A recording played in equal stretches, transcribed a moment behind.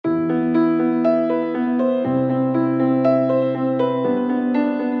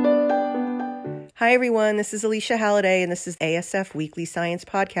Hi, everyone. This is Alicia Halliday, and this is ASF Weekly Science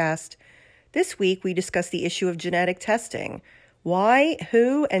Podcast. This week, we discuss the issue of genetic testing. Why,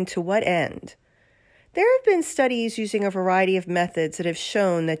 who, and to what end? There have been studies using a variety of methods that have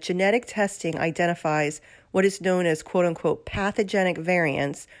shown that genetic testing identifies what is known as quote-unquote pathogenic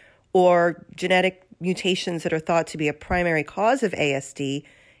variants, or genetic mutations that are thought to be a primary cause of ASD,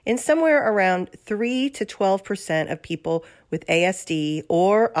 in somewhere around 3 to 12% of people with ASD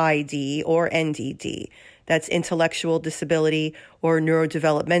or ID or NDD. That's intellectual disability or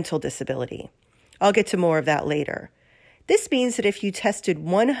neurodevelopmental disability. I'll get to more of that later. This means that if you tested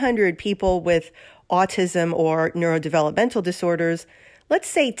 100 people with autism or neurodevelopmental disorders, let's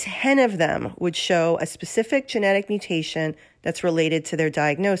say 10 of them would show a specific genetic mutation that's related to their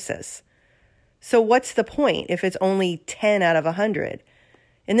diagnosis. So what's the point if it's only 10 out of 100?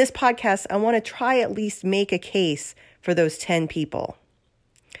 In this podcast, I want to try at least make a case for those 10 people.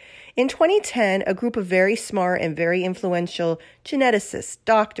 In 2010, a group of very smart and very influential geneticists,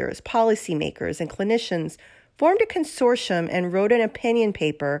 doctors, policymakers, and clinicians formed a consortium and wrote an opinion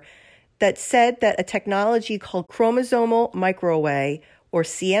paper that said that a technology called chromosomal microarray, or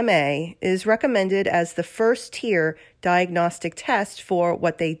CMA, is recommended as the first-tier diagnostic test for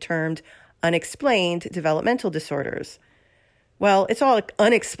what they termed unexplained developmental disorders. Well, it's all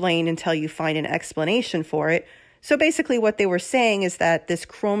unexplained until you find an explanation for it. So basically what they were saying is that this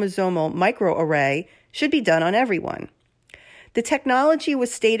chromosomal microarray should be done on everyone. The technology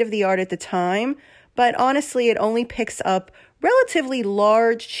was state-of-the-art at the time, but honestly, it only picks up relatively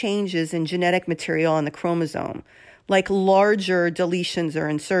large changes in genetic material on the chromosome, like larger deletions or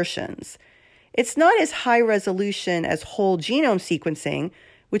insertions. It's not as high resolution as whole genome sequencing,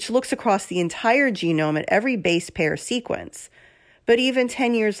 which looks across the entire genome at every base pair sequence. But even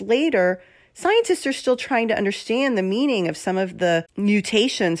 10 years later, scientists are still trying to understand the meaning of some of the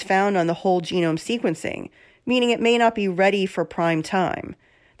mutations found on the whole genome sequencing, meaning it may not be ready for prime time.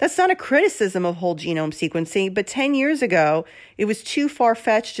 That's not a criticism of whole genome sequencing, but 10 years ago, it was too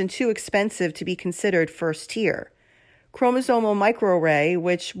far-fetched and too expensive to be considered first tier. Chromosomal microarray,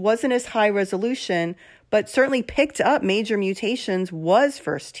 which wasn't as high resolution, but certainly picked up major mutations, was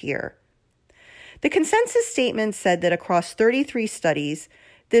first tier. The consensus statement said that across 33 studies,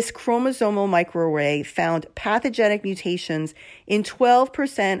 this chromosomal microarray found pathogenic mutations in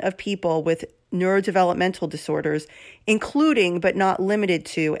 12% of people with neurodevelopmental disorders, including but not limited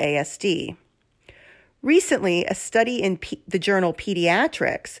to ASD. Recently, a study in the journal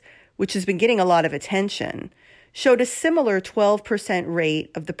Pediatrics, which has been getting a lot of attention, showed a similar 12% rate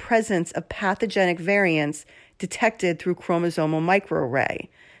of the presence of pathogenic variants detected through chromosomal microarray.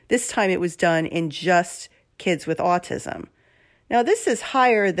 This time it was done in just kids with autism. Now, this is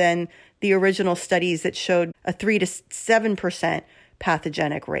higher than the original studies that showed a 3 to 7%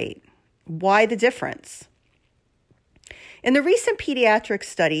 pathogenic rate. Why the difference? In the recent pediatric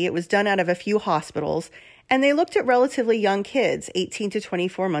study, it was done out of a few hospitals, and they looked at relatively young kids, 18 to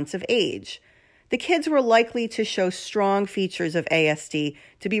 24 months of age. The kids were likely to show strong features of ASD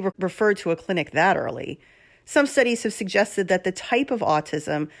to be referred to a clinic that early. Some studies have suggested that the type of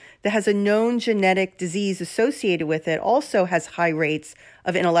autism that has a known genetic disease associated with it also has high rates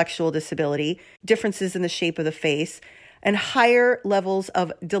of intellectual disability, differences in the shape of the face, and higher levels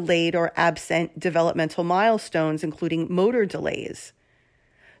of delayed or absent developmental milestones, including motor delays.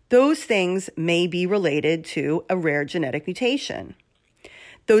 Those things may be related to a rare genetic mutation.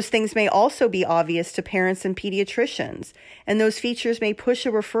 Those things may also be obvious to parents and pediatricians, and those features may push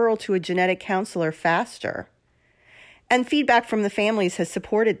a referral to a genetic counselor faster. And feedback from the families has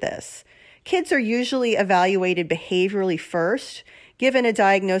supported this. Kids are usually evaluated behaviorally first, given a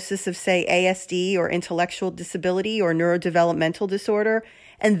diagnosis of, say, ASD or intellectual disability or neurodevelopmental disorder,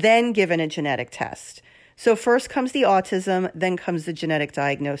 and then given a genetic test. So first comes the autism, then comes the genetic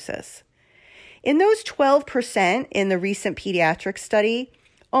diagnosis. In those 12% in the recent pediatric study,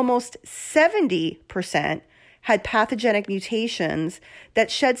 almost 70% had pathogenic mutations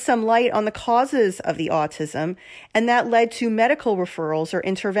that shed some light on the causes of the autism, and that led to medical referrals or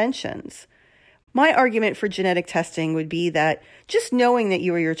interventions. My argument for genetic testing would be that just knowing that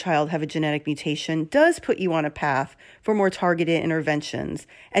you or your child have a genetic mutation does put you on a path for more targeted interventions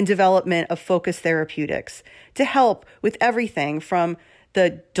and development of focused therapeutics to help with everything from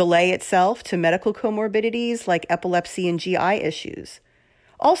the delay itself to medical comorbidities like epilepsy and GI issues.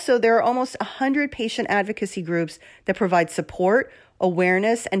 Also, there are almost 100 patient advocacy groups that provide support,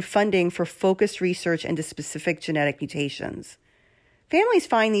 awareness, and funding for focused research into specific genetic mutations. Families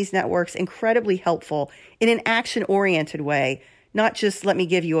find these networks incredibly helpful in an action-oriented way, not just let me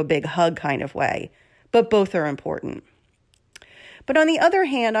give you a big hug kind of way, but both are important. But on the other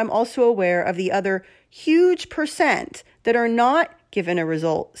hand, I'm also aware of the other huge percent that are not given a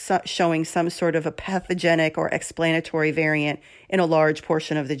result showing some sort of a pathogenic or explanatory variant in a large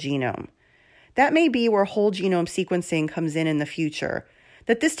portion of the genome. That may be where whole genome sequencing comes in the future,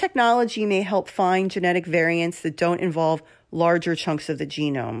 that this technology may help find genetic variants that don't involve larger chunks of the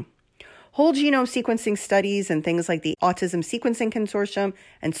genome. Whole genome sequencing studies and things like the Autism Sequencing Consortium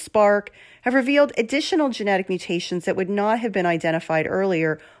and SPARC have revealed additional genetic mutations that would not have been identified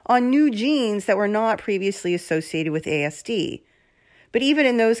earlier on new genes that were not previously associated with ASD. But even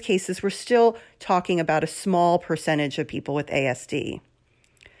in those cases, we're still talking about a small percentage of people with ASD.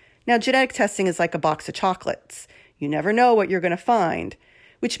 Now, genetic testing is like a box of chocolates. You never know what you're going to find,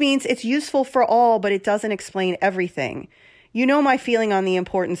 which means it's useful for all, but it doesn't explain everything. You know my feeling on the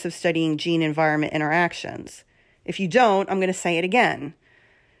importance of studying gene-environment interactions. If you don't, I'm going to say it again.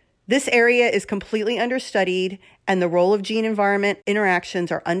 This area is completely understudied, and the role of gene-environment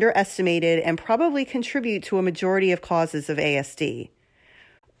interactions are underestimated and probably contribute to a majority of causes of ASD.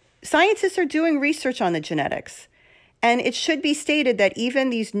 Scientists are doing research on the genetics, and it should be stated that even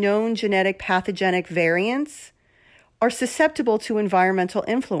these known genetic pathogenic variants are susceptible to environmental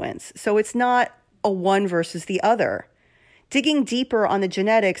influence, so it's not a one versus the other. Digging deeper on the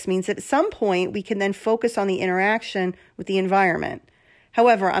genetics means that at some point we can then focus on the interaction with the environment.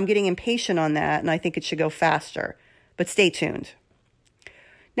 However, I'm getting impatient on that, and I think it should go faster, but stay tuned.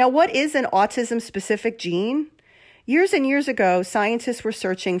 Now, what is an autism-specific gene? Years and years ago, scientists were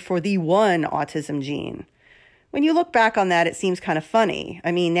searching for the one autism gene. When you look back on that, it seems kind of funny.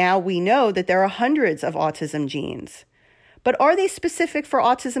 I mean, now we know that there are hundreds of autism genes. But are they specific for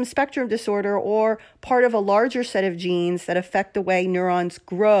autism spectrum disorder or part of a larger set of genes that affect the way neurons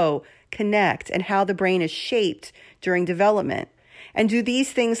grow, connect, and how the brain is shaped during development? And do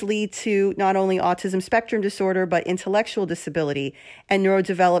these things lead to not only autism spectrum disorder, but intellectual disability and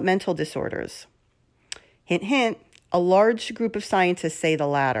neurodevelopmental disorders? Hint, hint, a large group of scientists say the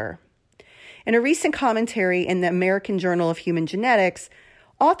latter. In a recent commentary in the American Journal of Human Genetics,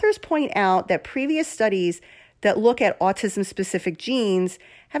 authors point out that previous studies that look at autism-specific genes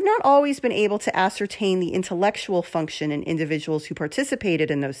have not always been able to ascertain the intellectual function in individuals who participated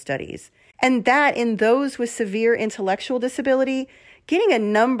in those studies, and that in those with severe intellectual disability, getting a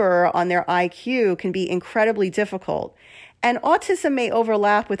number on their IQ can be incredibly difficult, and autism may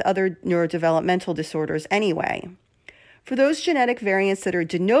overlap with other neurodevelopmental disorders anyway. For those genetic variants that are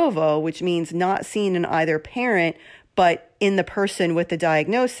de novo, which means not seen in either parent, but in the person with the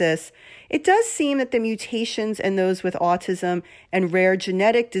diagnosis, it does seem that the mutations in those with autism and rare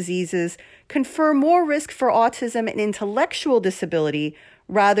genetic diseases confer more risk for autism and intellectual disability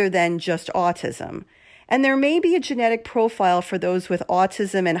rather than just autism. And there may be a genetic profile for those with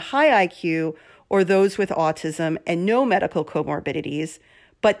autism and high IQ or those with autism and no medical comorbidities,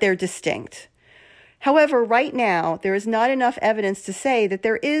 but they're distinct. However, right now, there is not enough evidence to say that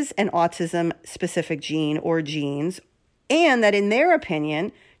there is an autism-specific gene or genes, and that in their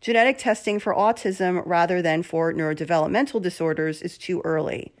opinion, genetic testing for autism rather than for neurodevelopmental disorders is too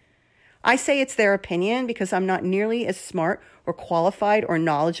early. I say it's their opinion because I'm not nearly as smart or qualified or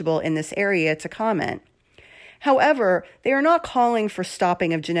knowledgeable in this area to comment. However, they are not calling for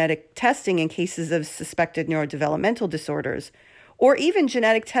stopping of genetic testing in cases of suspected neurodevelopmental disorders, or even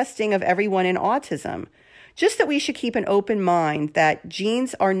genetic testing of everyone in autism. Just that we should keep an open mind that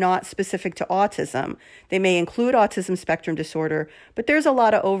genes are not specific to autism. They may include autism spectrum disorder, but there's a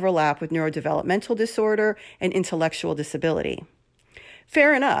lot of overlap with neurodevelopmental disorder and intellectual disability.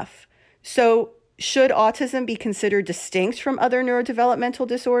 Fair enough. So, should autism be considered distinct from other neurodevelopmental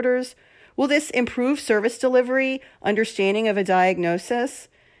disorders? Will this improve service delivery, understanding of a diagnosis?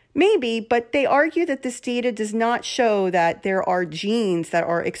 Maybe, but they argue that this data does not show that there are genes that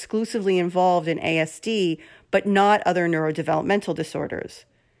are exclusively involved in ASD, but not other neurodevelopmental disorders.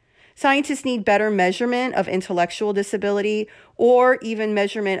 Scientists need better measurement of intellectual disability or even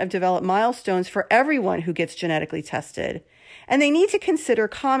measurement of developed milestones for everyone who gets genetically tested. And they need to consider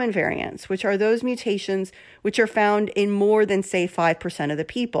common variants, which are those mutations which are found in more than, say, 5% of the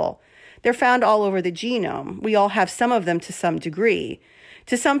people. They're found all over the genome. We all have some of them to some degree.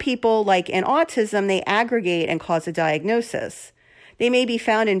 To some people, like in autism, they aggregate and cause a diagnosis. They may be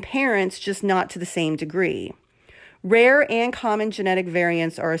found in parents, just not to the same degree. Rare and common genetic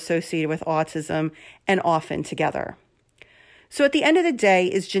variants are associated with autism and often together. So at the end of the day,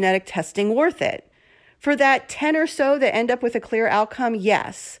 is genetic testing worth it? For that 10 or so that end up with a clear outcome,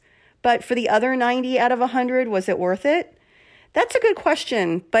 yes. But for the other 90 out of 100, was it worth it? That's a good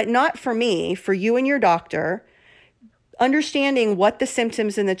question, but not for me, for you and your doctor. Understanding what the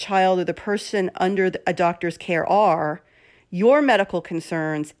symptoms in the child or the person under a doctor's care are, your medical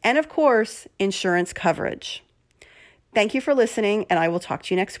concerns, and of course, insurance coverage. Thank you for listening, and I will talk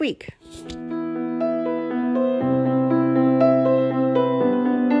to you next week.